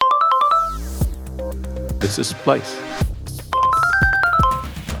This is Place.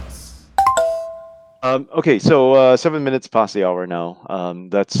 Okay, so 7 minutes past the hour now.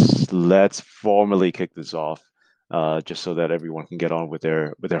 Let's formally kick this off, just so that everyone can get on with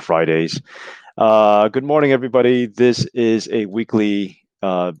their Fridays. Good morning, everybody. This is a weekly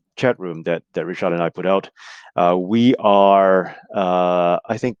chat room that Rishad and I put out. We are,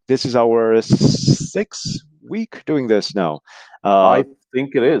 I think, this is our sixth week doing this now. Uh, I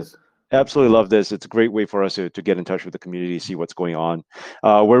think it is. Absolutely love this. It's a great way for us to get in touch with the community, see what's going on.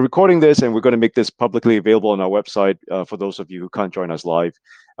 We're recording this and we're going to make this publicly available on our website for those of you who can't join us live.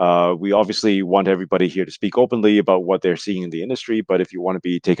 We obviously want everybody here to speak openly about what they're seeing in the industry, but if you want to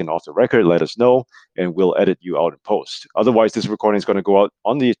be taken off the record, let us know and we'll edit you out in post. Otherwise, this recording is going to go out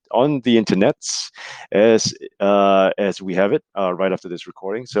on the internets as we have it right after this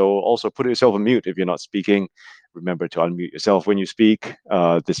recording. So also put yourself on mute if you're not speaking. Remember to unmute yourself when you speak.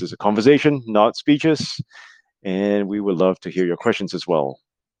 This is a conversation, not speeches, and we would love to hear your questions as well.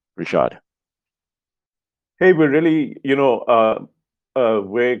 Rishad. Hey, we're really,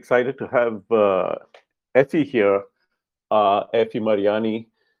 we're excited to have Efi here, Evi Mariani.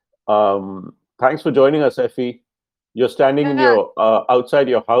 Thanks for joining us, Efi. You're standing in Yeah, your outside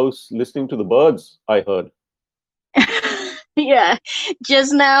your house listening to the birds, I heard. yeah.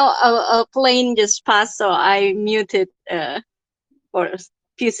 Just now, a plane just passed, so I muted for a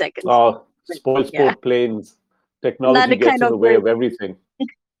few seconds. But Spoil yeah, sport planes. Technology another gets kind in of the way bird. of everything.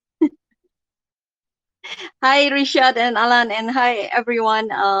 Hi, Rishad and Alan, and hi everyone.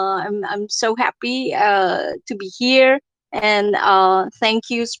 I'm so happy to be here, and thank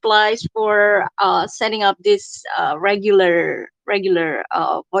you, Splice, for setting up this regular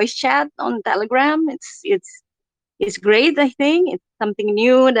voice chat on Telegram. It's great. I think it's something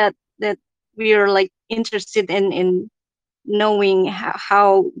new that we are like interested in knowing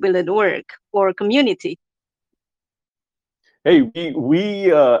how will it work for community. Hey,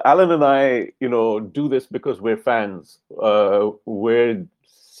 we Alan and I, do this because we're fans. We're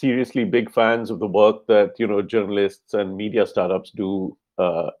seriously big fans of the work that journalists and media startups do.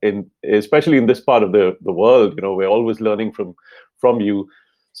 In especially in this part of the world, we're always learning from you.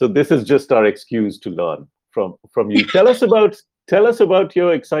 So this is just our excuse to learn from you. Tell us about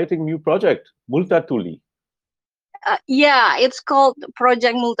your exciting new project, Multatuli. Yeah, it's called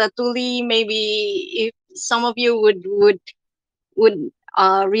Project Multatuli. Maybe if some of you would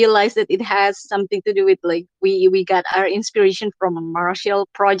realize that it has something to do with like we got our inspiration from a Marshall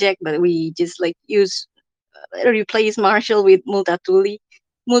project, but we just like use replace Marshall with Multatuli.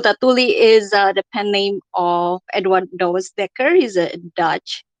 Multatuli is the pen name of Edward Douwes Dekker. He's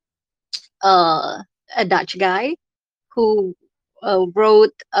uh, a Dutch guy who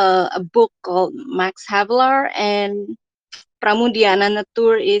wrote a book called Max Havelaar, and Pramudia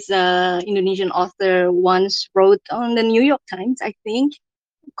Natur is a Indonesian author once wrote on the New York Times, I think,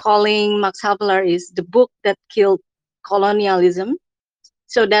 calling Max Havelaar is the book that killed colonialism.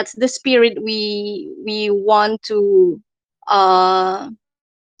 So that's the spirit we want to uh,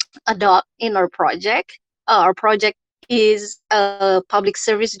 adopt in our project. Our project is a public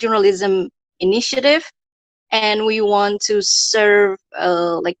service journalism initiative, and we want to serve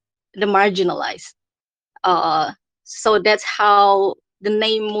like the marginalized. So that's how the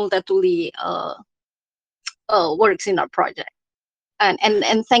name Multatuli works in our project.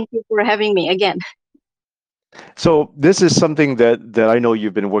 And thank you for having me again. So this is something that I know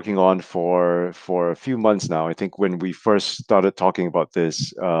you've been working on for a few months now. I think when we first started talking about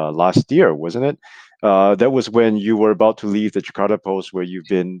this last year, wasn't it? That was when you were about to leave the Jakarta Post, where you've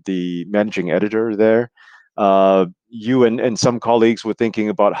been the managing editor there. You and some colleagues were thinking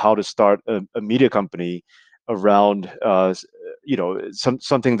about how to start a media company around,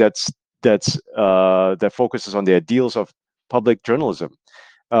 something that focuses on the ideals of public journalism.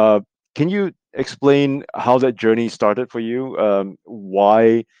 Uh, can you explain how that journey started for you?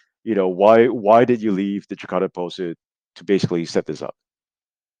 Why did you leave the Jakarta Post to basically set this up?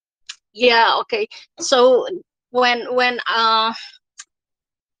 Yeah, okay. So when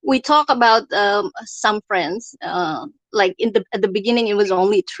we talk about some friends, like at the beginning it was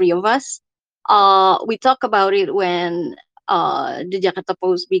only three of us. We talk about it when the Jakarta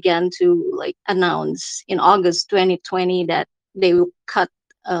Post began to like announce in August 2020 that they will cut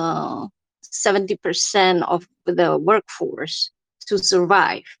 70% of the workforce to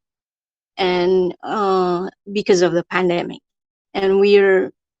survive, and because of the pandemic. And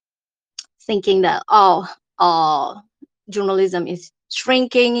we're thinking that journalism is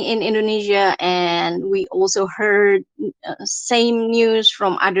shrinking in Indonesia, and we also heard same news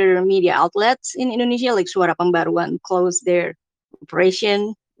from other media outlets in Indonesia, like Suara Pembaruan closed their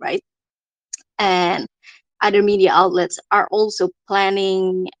operation, right? And other media outlets are also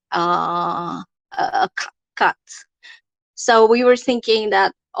planning a cut. So we were thinking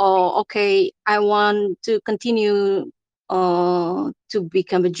that, oh, okay, I want to continue to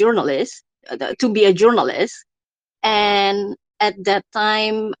become a journalist, to be a journalist. And at that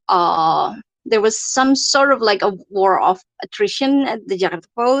time, there was some sort of like a war of attrition at the Jakarta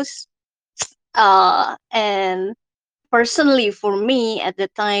Post. And personally, for me at the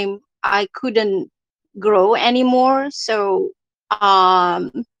time, I couldn't grow anymore. So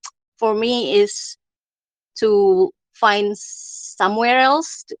for me is to find somewhere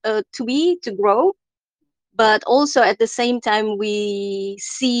else to grow. But also at the same time, we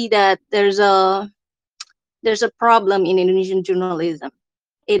see that there's a problem in Indonesian journalism.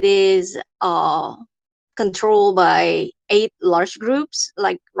 It is controlled by 8 large groups,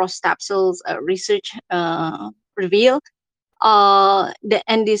 like Ross Tapsel's research reveal.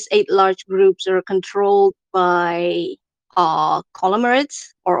 And these 8 large groups are controlled by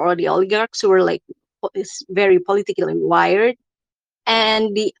conglomerates or the oligarchs who are like is very politically wired,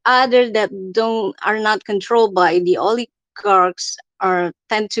 and the other that are not controlled by the oligarchs are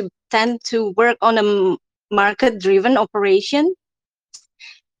tend to work on a market driven operation.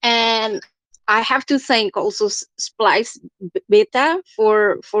 And I have to thank also Splice Beta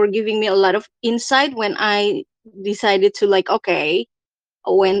for giving me a lot of insight when I decided to, like, okay,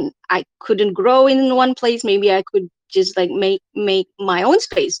 when I couldn't grow in one place, maybe I could just like make my own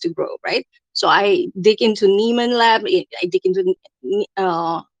space to grow, right? So I dig into Neiman Lab, I dig into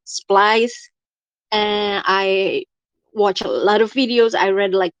Splice, and I watch a lot of videos. I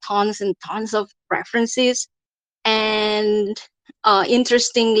read like tons and tons of references, and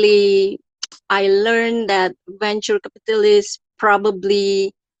interestingly, I learned that venture capitalists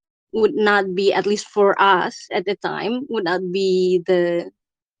probably would not be, at least for us at the time, would not be the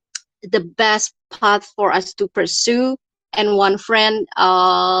best path for us to pursue. And one friend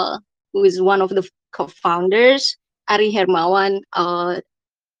who is one of the co-founders, Ari Hermawan,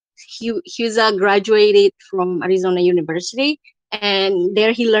 he's graduated from Arizona University, and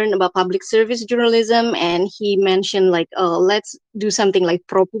there he learned about public service journalism, and he mentioned like, let's do something like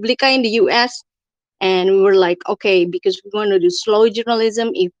ProPublica in the US. And we were like, okay, because we want to do slow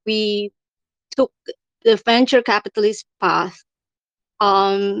journalism, if we took the venture capitalist path,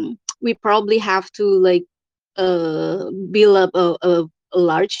 we probably have to like build up a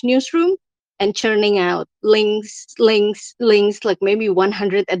large newsroom and churning out links, like maybe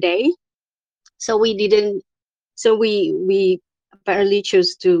 100 a day. So we didn't. So we apparently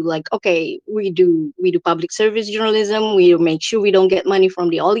chose to, like, okay, we do public service journalism. We make sure we don't get money from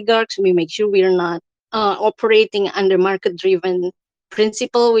the oligarchs. We make sure we are not operating under market driven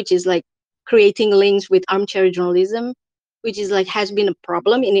principle, which is like creating links with armchair journalism, which is like has been a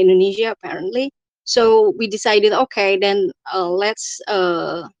problem in Indonesia apparently. So we decided, okay, then let's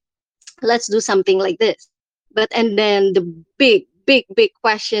do something like this. And then the big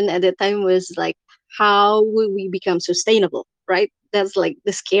question at the time was like, how will we become sustainable, right? That's like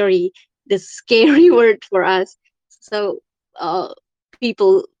the scary word for us. So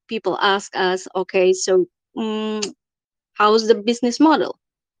people ask us, okay, so how's the business model?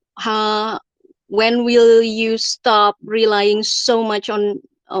 When will you stop relying so much on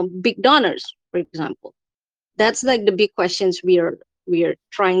big donors, for example? That's like the big questions we are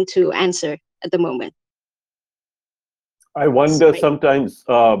trying to answer at the moment. I wonder sometimes,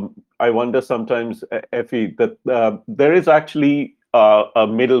 Effie, that there is actually a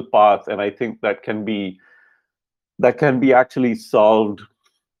middle path, and I think that can be actually solved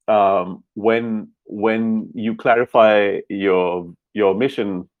when you clarify your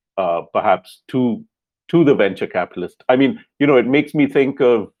mission, perhaps to the venture capitalist. I mean, it makes me think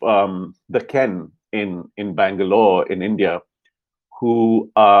of the Ken in Bangalore in India,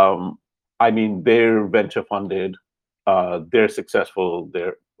 who I mean, they're venture funded. They're successful.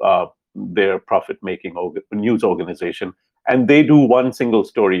 They're profit-making news organization, and they do one single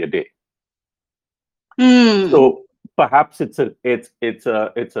story a day. So perhaps the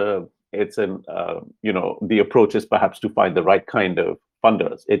approach is perhaps to find the right kind of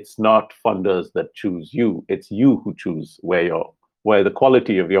funders. It's not funders that choose you. It's you who choose where the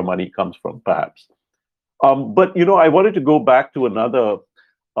quality of your money comes from, perhaps. But I wanted to go back to another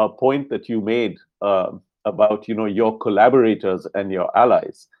point that you made about your collaborators and your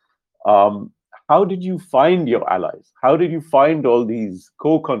allies. How did you find your allies? How did you find all these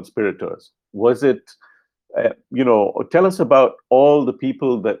co-conspirators? Was it tell us about all the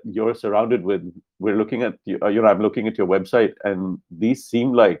people that you're surrounded with. We're looking at I'm looking at your website, and these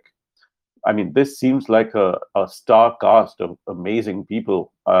seem like, I mean, this seems like a star cast of amazing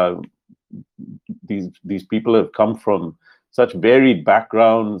people. these people have come from such varied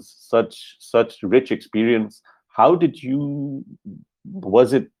backgrounds, such rich experience. How did you?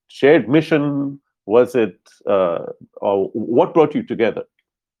 Was it shared mission? Was it, or what brought you together?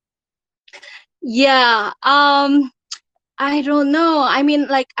 Yeah, I don't know. I mean,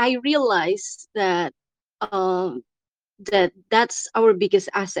 like I realized that um, that's our biggest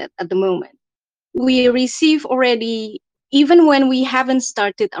asset at the moment. We receive already, even when we haven't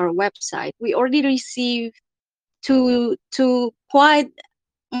started our website, we already receive to quite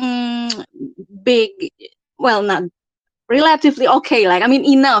big, well, not relatively okay. Like I mean,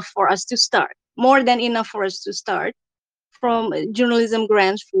 enough for us to start, more than enough for us to start from journalism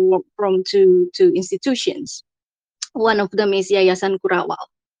grants from to institutions. One of them is Yayasan Kurawal,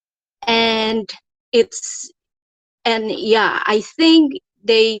 and it's and yeah, I think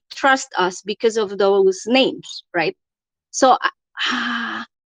they trust us because of those names, right? So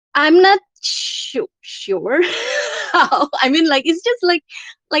I'm not sure how. I mean, like it's just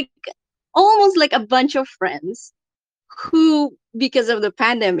like almost like a bunch of friends who, because of the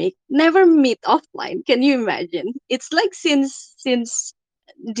pandemic, never meet offline. Can you imagine? It's like since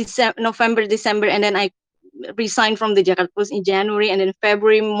November, December, and then I resigned from the Jakarta Post in January, and then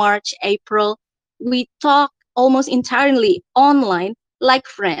February, March, April, we talk almost entirely online, like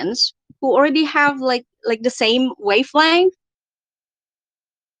friends who already have like the same wavelength,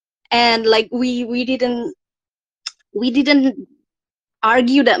 and like we didn't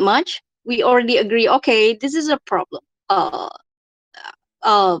argue that much. We already agree. Okay, this is a problem. Uh,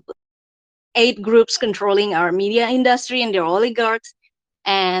 8 groups controlling our media industry and their oligarchs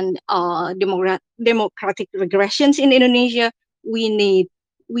and democratic regressions in Indonesia. We need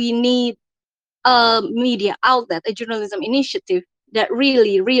we need a media outlet, a journalism initiative that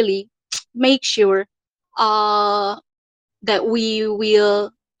really make sure uh, that we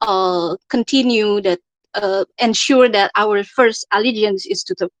will continue that ensure that our first allegiance is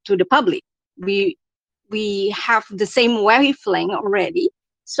to the public. We we have the same wavelength already.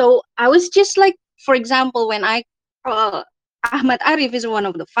 So I was just like, for example, when I Ahmad Arif is one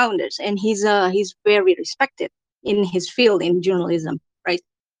of the founders, and he's very respected in his field in journalism, right?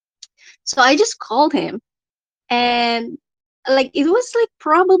 So I just called him, and like it was like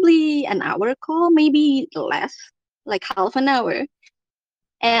probably an hour call, maybe less, like half an hour.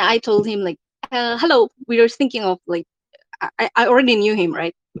 And I told him like, hello, we were thinking of like, I already knew him,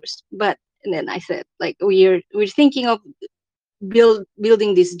 right? But and then I said like we're thinking of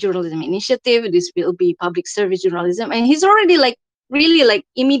building this journalism initiative. This will be public service journalism, and he's already like really like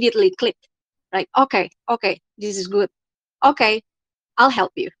immediately clicked. Like okay, this is good. Okay, I'll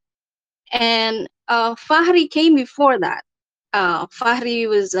help you. And Fahri came before that. Fahri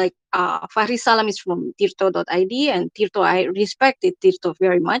was like, Fahri Salam is from Tirto.id, and Tirto, I respected Tirto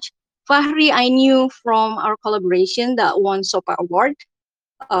very much. Fahri, I knew from our collaboration that won SOPA Award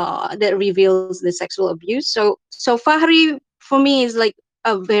that reveals the sexual abuse. So Fahri for me is like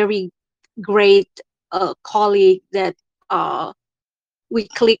a very great colleague that we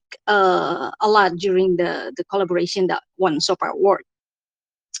click a lot during the collaboration that won SOPA Award.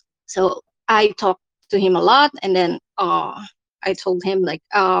 So I talked to him a lot, and then I told him like,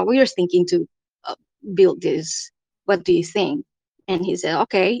 we are thinking to build this. What do you think? And he said,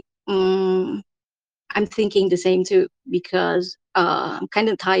 okay, I'm thinking the same too, because I'm kind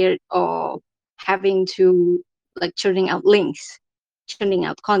of tired of having to like churning out links, churning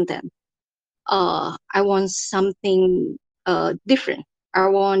out content. I want something different. I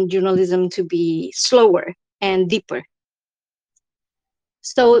want journalism to be slower and deeper.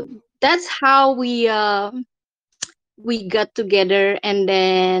 So that's how we got together, and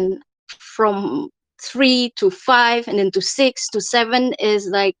then from 3 to 5, and then to 6 to 7 is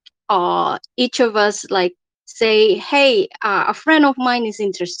like each of us like say, hey, a friend of mine is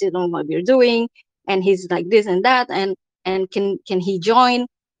interested on what we're doing, and he's like this and that, and can he join?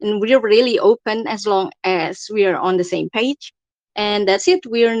 And we're really open as long as we are on the same page. And that's it.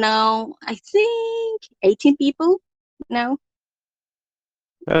 We are now, I think, 18 people now.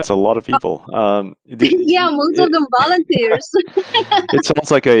 That's a lot of people. Yeah, most of them volunteers. It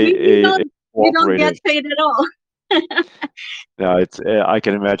sounds like we a don't get cooperative. paid at all. Yeah, it's I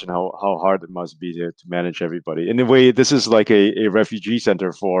can imagine how hard it must be to manage everybody. In a way, this is like a refugee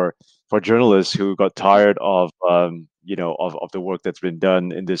center for journalists who got tired of of the work that's been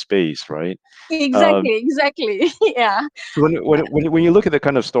done in this space, right? Um, Exactly. Yeah. so when you look at the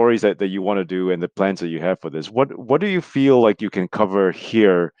kind of stories that you want to do and the plans that you have for this, what do you feel like you can cover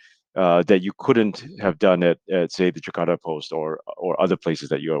here that you couldn't have done at say the Jakarta Post or other places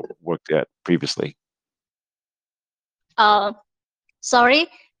that you worked at previously? Uh, sorry.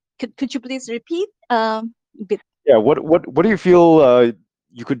 could you please repeat bit? Yeah, what do you feel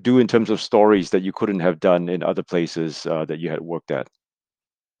you could do in terms of stories that you couldn't have done in other places that you had worked at?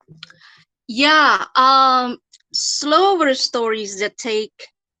 Yeah, slower stories that take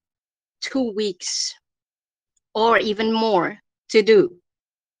 2 weeks or even more to do.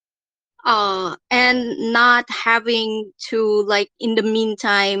 And not having to, like, in the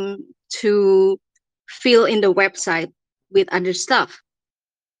meantime, to fill in the website with other stuff.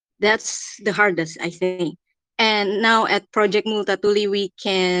 That's the hardest, I think. And now at Project Multatuli, we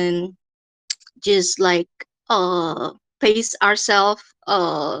can just like pace ourselves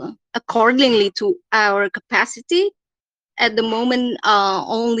accordingly to our capacity. At the moment,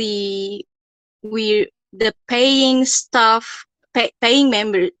 only we the paying staff, paid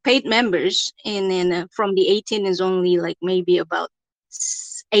members in from the 18 is only like maybe about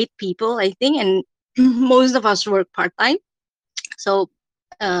 8 people, I think, and most of us work part time. So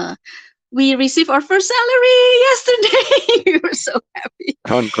uh, we received our first salary yesterday. We were so happy.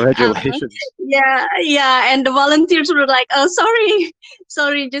 Congratulations. Yeah, and the volunteers were like, "Oh,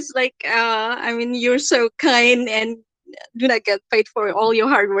 sorry, just like I mean, you're so kind and do not get paid for all your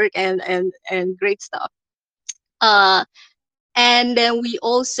hard work and great stuff." Uh, and then we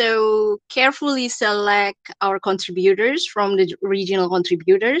also carefully select our contributors from the regional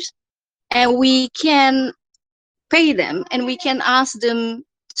contributors, and we can pay them and we can ask them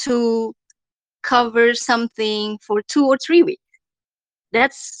to cover something for 2 or 3 weeks.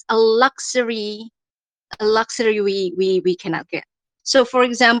 That's a luxury we cannot get. So for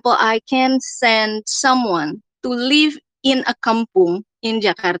example, I can send someone to live in a kampung in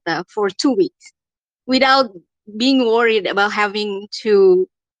Jakarta for 2 weeks without being worried about having to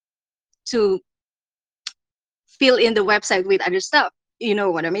fill in the website with other stuff. You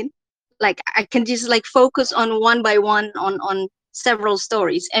know what I mean? Like I can just like focus on one by one on several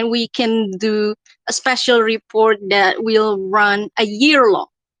stories, and we can do a special report that will run a year long.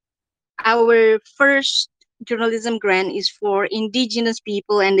 Our first journalism grant is for indigenous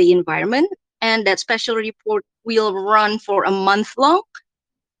people and the environment, and that special report will run for a month long.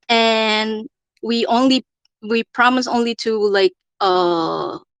 And we only we promise only to like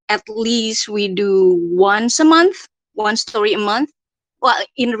at least we do once a month, one story a month. Well,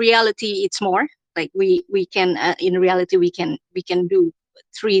 in reality it's more, like we can in reality we can do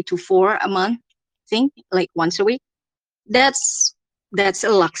 3 to 4 a month, I think, like once a week. That's that's a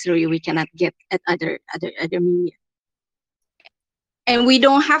luxury we cannot get at other media. And we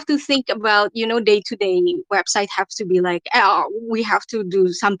don't have to think about, day to day website have to be like, oh, we have to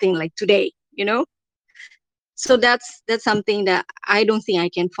do something like today. So that's something that I don't think I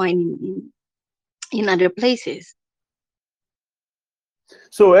can find in other places.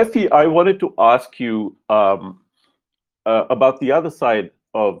 So, Effie, I wanted to ask you about the other side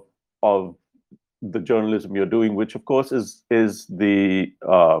of the journalism you're doing, which of course is the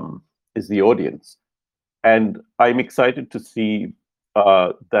audience. And I'm excited to see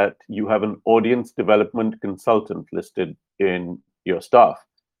that you have an audience development consultant listed in your staff.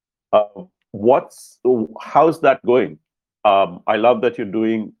 What's how's that going? I love that you're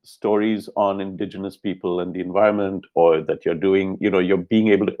doing stories on indigenous people and the environment, or that you're doing, you're being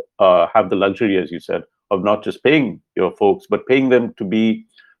able to have the luxury, as you said, of not just paying your folks, but paying them to be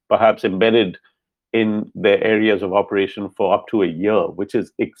perhaps embedded in their areas of operation for up to a year, which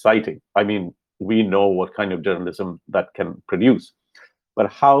is exciting. I mean, we know what kind of journalism that can produce, but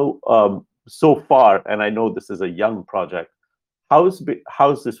how so far, and I know this is a young project, how's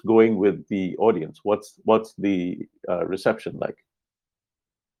this going with the audience? What's the reception like?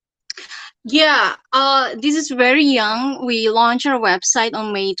 Yeah, this is very young. We launched our website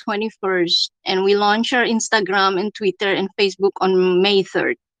on May 21st, and we launched our Instagram and Twitter and Facebook on May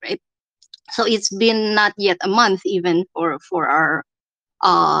 3rd, right? So it's been not yet a month even for our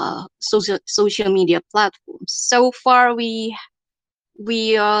social media platforms. So far, we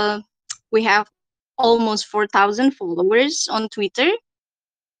have almost 4,000 followers on Twitter,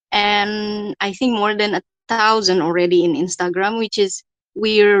 and I think more than 1,000 already in Instagram, which is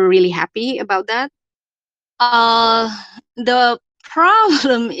we're really happy about that. The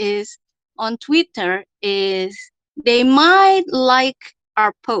problem is on Twitter is they might like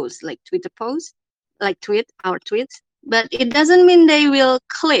our posts, like Twitter posts, like tweet our tweets, but it doesn't mean they will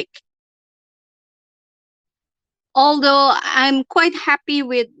click. Although I'm quite happy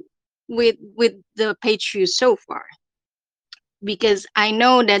with the page views so far, because I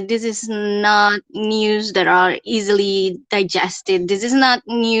know that this is not news that are easily digested. This is not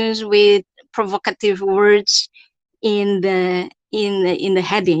news with provocative words in the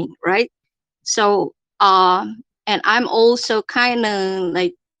heading, right? So and I'm also kind of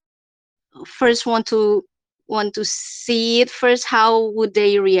like first want to see it first. How would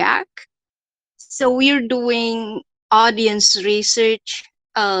they react? So we're doing audience research.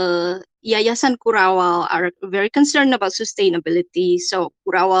 Yayasan Kurawal are very concerned about sustainability. So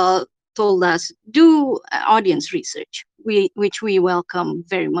Kurawal told us do audience research, which we welcome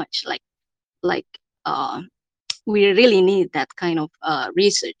very much. Like we really need that kind of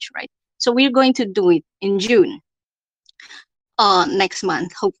research, right? So we're going to do it in June, next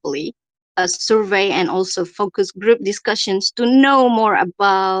month, hopefully. A survey and also focus group discussions to know more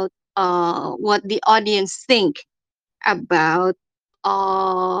about what the audience think about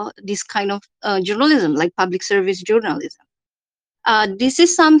this kind of journalism, like public service journalism. This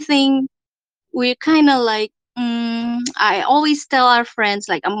is something we're kind of like. I always tell our friends,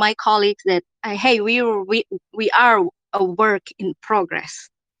 like my colleagues, that hey, we are a work in progress.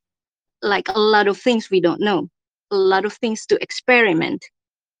 Like a lot of things we don't know, a lot of things to experiment.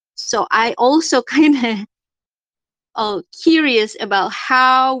 So I also kind of curious about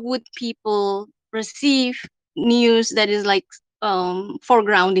how would people receive news that is like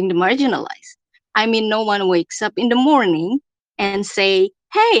foregrounding the marginalized. I mean, no one wakes up in the morning and say,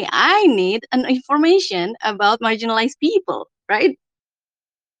 hey, I need an information about marginalized people, right?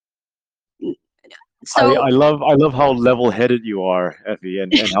 So I love how level-headed you are, Effie,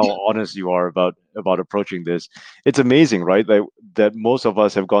 and how honest you are about approaching this. It's amazing, right? That most of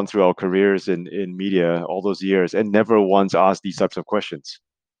us have gone through our careers in media all those years and never once asked these types of questions.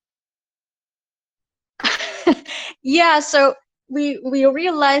 yeah, so we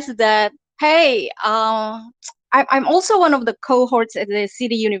realized that, hey, I'm also one of the cohorts at the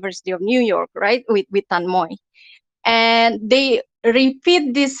City University of New York, right, with Tan Moy, and they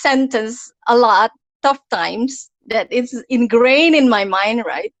repeat this sentence a lot, tough times, that it's ingrained in my mind,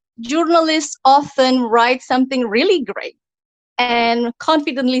 right? Journalists often write something really great and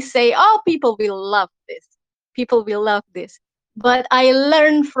confidently say, oh, people will love this, people will love this. But I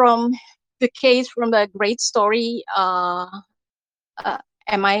learned from the case, from the great story, uh,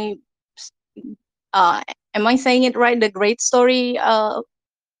 am I uh, am I saying it right? The great story .com,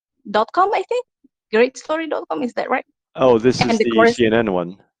 I think. Greatstory.com, is that right? Oh, this And is the the course, CNN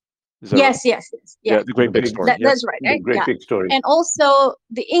one. Is that right? yes, yeah. Yeah, the The Great Big big, Story. Yep. That's right, the great Yeah. big story. And also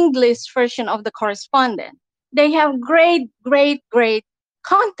the English version of the correspondent. They have great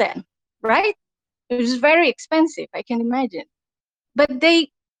content, right? It was very expensive, I can imagine. But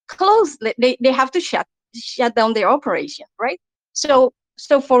they close, they have to shut down their operation, right? So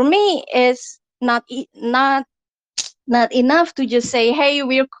for me, it's not enough to just say, hey,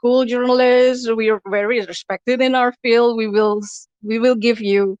 we're cool journalists, we're very respected in our field, we will give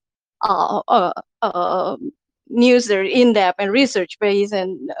you uh, uh, uh, news that are in-depth and research-based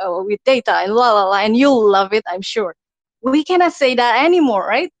and with data and and you'll love it, I'm sure. We cannot say that anymore,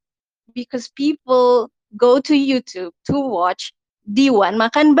 right? Because people go to YouTube to watch Diwan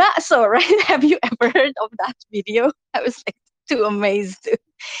makan bakso, right? Have you ever heard of that video? I was like too amazed.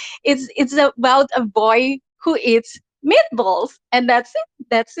 It's about a boy who eats meatballs, and that's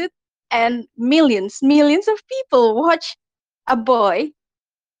it. And millions of people watch a boy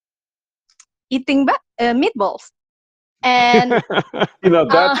eating meatballs. And uh,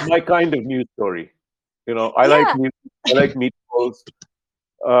 That's my kind of news story. I like yeah. I like meatballs.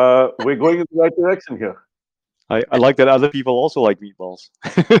 We're going in the right direction here. I like that other people also like meatballs.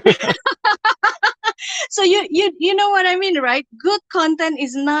 So you know what I mean, right? Good content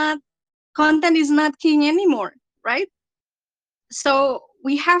is not king anymore, right? So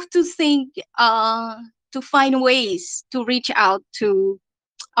we have to think, to find ways to reach out to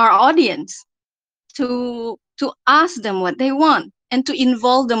our audience, to ask them what they want and to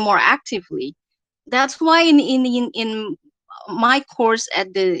involve them more actively. That's why in my course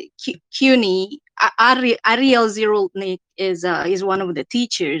at the CUNY, Ariel Zirulnik is one of the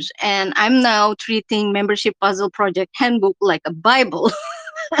teachers, and I'm now treating Membership Puzzle Project Handbook like a Bible.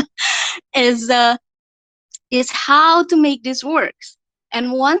 is is how to make this works.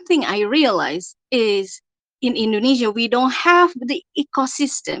 And one thing I realized is, in Indonesia, we don't have the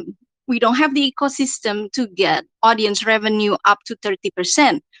ecosystem. We don't have the ecosystem to get audience revenue up to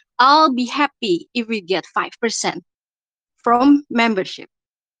 30%. I'll be happy if we get 5% from membership.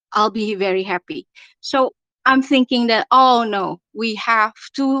 I'll be very happy. So I'm thinking that, oh no, we have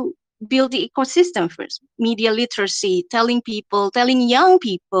to build the ecosystem first. Media literacy, telling young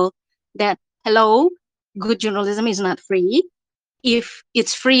people that, hello, good journalism is not free. If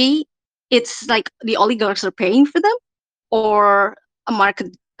it's free, it's like the oligarchs are paying for them, or a markets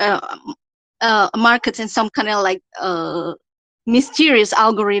and some kind of like mysterious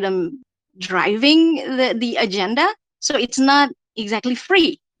algorithm driving the agenda. So it's not exactly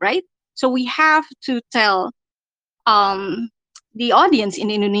free, right? So we have to tell the audience in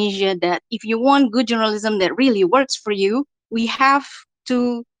Indonesia that if you want good journalism that really works for you, we have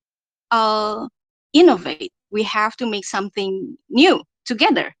to innovate. We have to make something new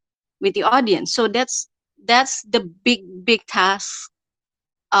together with the audience. So that's the big task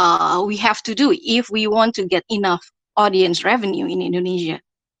we have to do if we want to get enough audience revenue in Indonesia.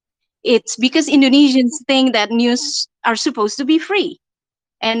 It's because Indonesians think that news are supposed to be free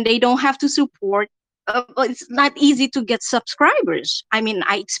and they don't have to support. It's not easy to get subscribers. I mean,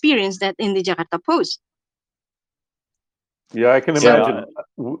 I experienced that in the Jakarta Post. Yeah, I can So, imagine.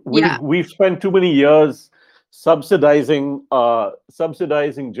 yeah. We've spent too many years subsidizing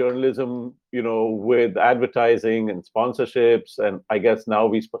journalism, with advertising and sponsorships, and I guess now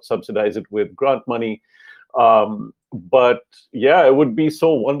we subsidize it with grant money. But yeah, it would be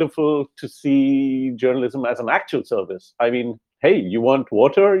so wonderful to see journalism as an actual service. I mean, hey, you want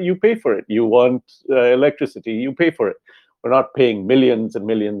water, you pay for it. You want electricity, you pay for it. We're not paying millions and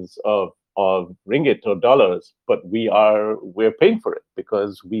millions of ringgit or dollars, but we're paying for it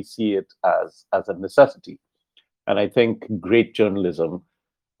because we see it as a necessity. And I think great journalism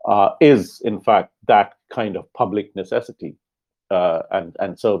is, in fact, that kind of public necessity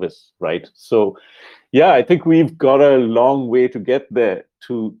and service, right? So, yeah, I think we've got a long way to get there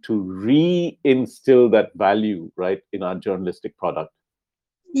to reinstill that value, right, in our journalistic product.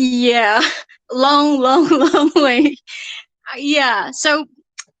 Yeah, long way. Yeah, so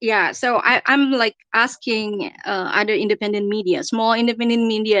I'm like asking other independent media, small independent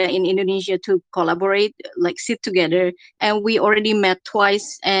media in Indonesia to collaborate, like sit together. And we already met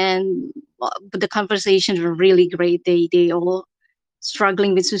twice, and the conversations were really great. They all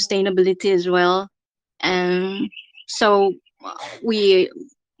struggling with sustainability as well, and so we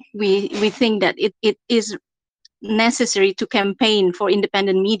we think that it is necessary to campaign for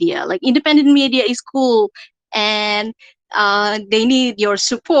independent media. Like independent media is cool, and they need your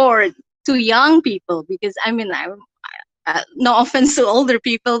support to young people, because I mean, no offense to older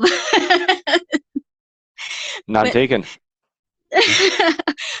people, None but taken.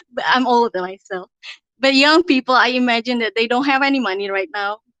 but I'm old myself. But young people, I imagine that they don't have any money right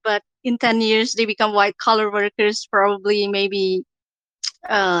now, but in 10 years they become white collar workers, probably. Maybe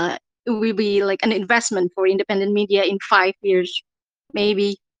it will be like an investment for independent media in 5 years,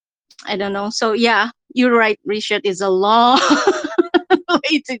 maybe. I don't know. So yeah, you're right, Richard. Is a long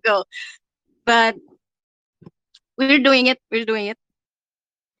way to go, but we're doing it. We're doing it.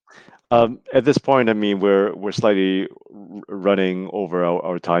 At this point, I mean, we're slightly running over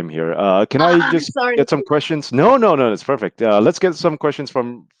our time here. Can I just Sorry. get some questions? No, it's perfect. Let's get some questions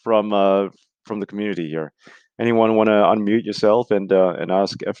from the community here. Anyone want to unmute yourself and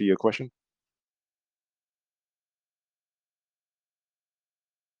ask Effie a question?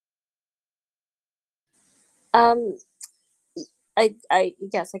 I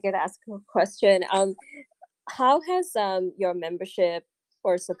guess I could ask a question. How has your membership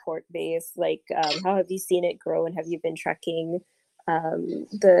or support base, like, how have you seen it grow, and have you been tracking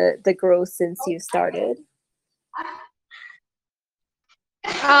the growth since you started?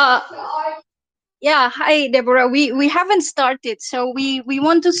 Yeah. Hi, Deborah. We haven't started, so we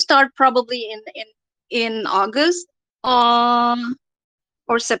want to start probably in August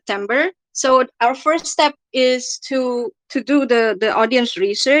or September. So our first step is to do the audience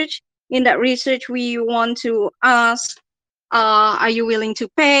research. In that research, we want to ask, are you willing to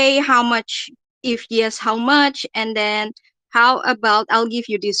pay? How much? If yes, how much? And then how about I'll give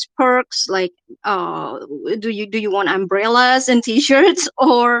you these perks, like do you want umbrellas and t-shirts,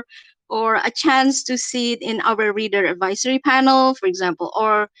 or a chance to sit in our reader advisory panel, for example,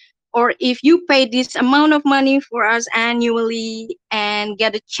 or if you pay this amount of money for us annually and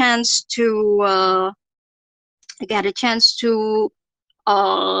get a chance to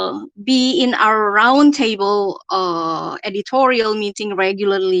be in our roundtable editorial meeting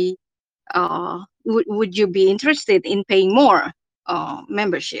regularly, would you be interested in paying more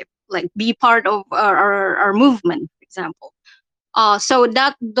membership, like be part of our movement, for example? So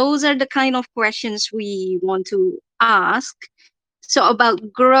those are the kind of questions we want to ask. So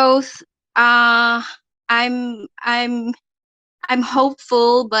about growth, I'm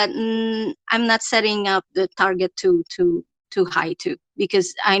hopeful, but I'm not setting up the target too high too,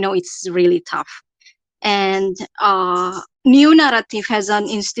 because I know it's really tough. And new narrative has an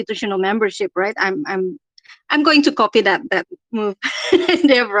institutional membership, right? I'm going to copy that move,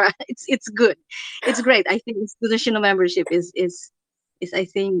 Deborah. It's good. It's great. I think institutional membership is I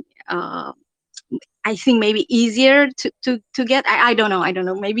think maybe easier to get. I don't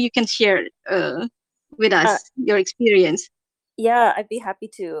know. Maybe you can share with us your experience. Yeah, I'd be happy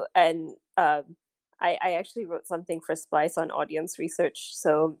to. And I actually wrote something for Splice on audience research.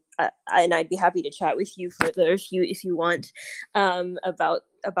 So and I'd be happy to chat with you further if you want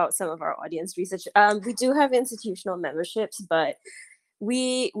about some of our audience research. We do have institutional memberships, but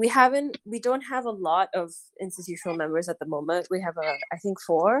we don't have a lot of institutional members at the moment. We have I think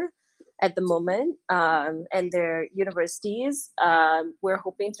 4 at the moment, and they're universities. We're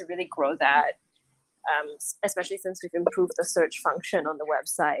hoping to really grow that, especially since we've improved the search function on the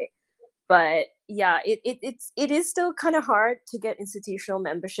website. But yeah, it is still kind of hard to get institutional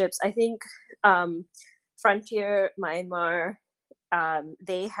memberships. I think Frontier Myanmar,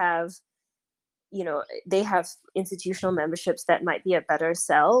 they have institutional memberships that might be a better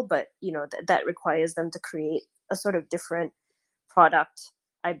sell, but that requires them to create a sort of different product,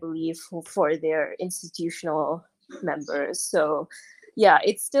 I believe, for their institutional members. So yeah,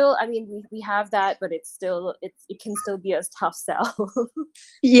 it's still, I mean, we have that, but it can still be a tough sell.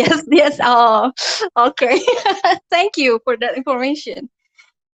 Yes, yes. Oh, okay. Thank you for that information.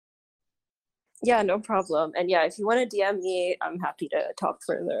 Yeah, no problem. And yeah, if you want to DM me, I'm happy to talk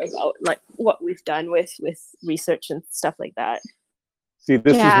further about like what we've done with research and stuff like that. See,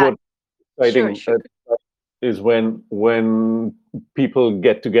 this is Yeah, what exciting sure. is when people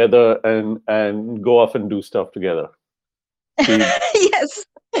get together and go off and do stuff together. See, Yes.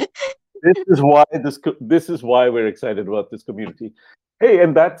 this is why we're excited about this community. Hey,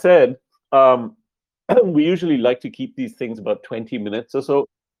 and that said, we usually like to keep these things about 20 minutes or so,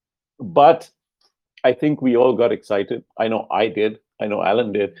 but I think we all got excited. I know I did. I know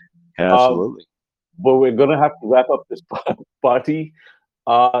Alan did. Absolutely. But we're going to have to wrap up this party.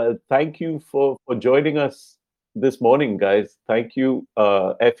 Thank you for joining us this morning, guys. Thank you,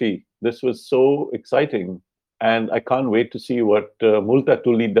 Effie. This was so exciting. And I can't wait to see what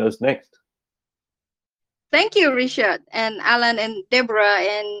Multatuli does next. Thank you, Richard and Alan and Deborah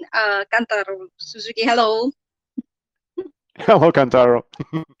and Kantaro Suzuki. Hello. Hello, Kantaro.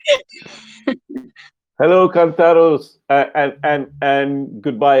 Hello, Kantaros, and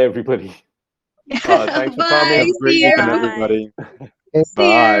goodbye, everybody. Thanks for Bye. coming. Have a great See weekend, you. everybody. See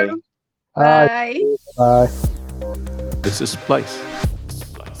Bye. you. Bye. Bye. This is Splice.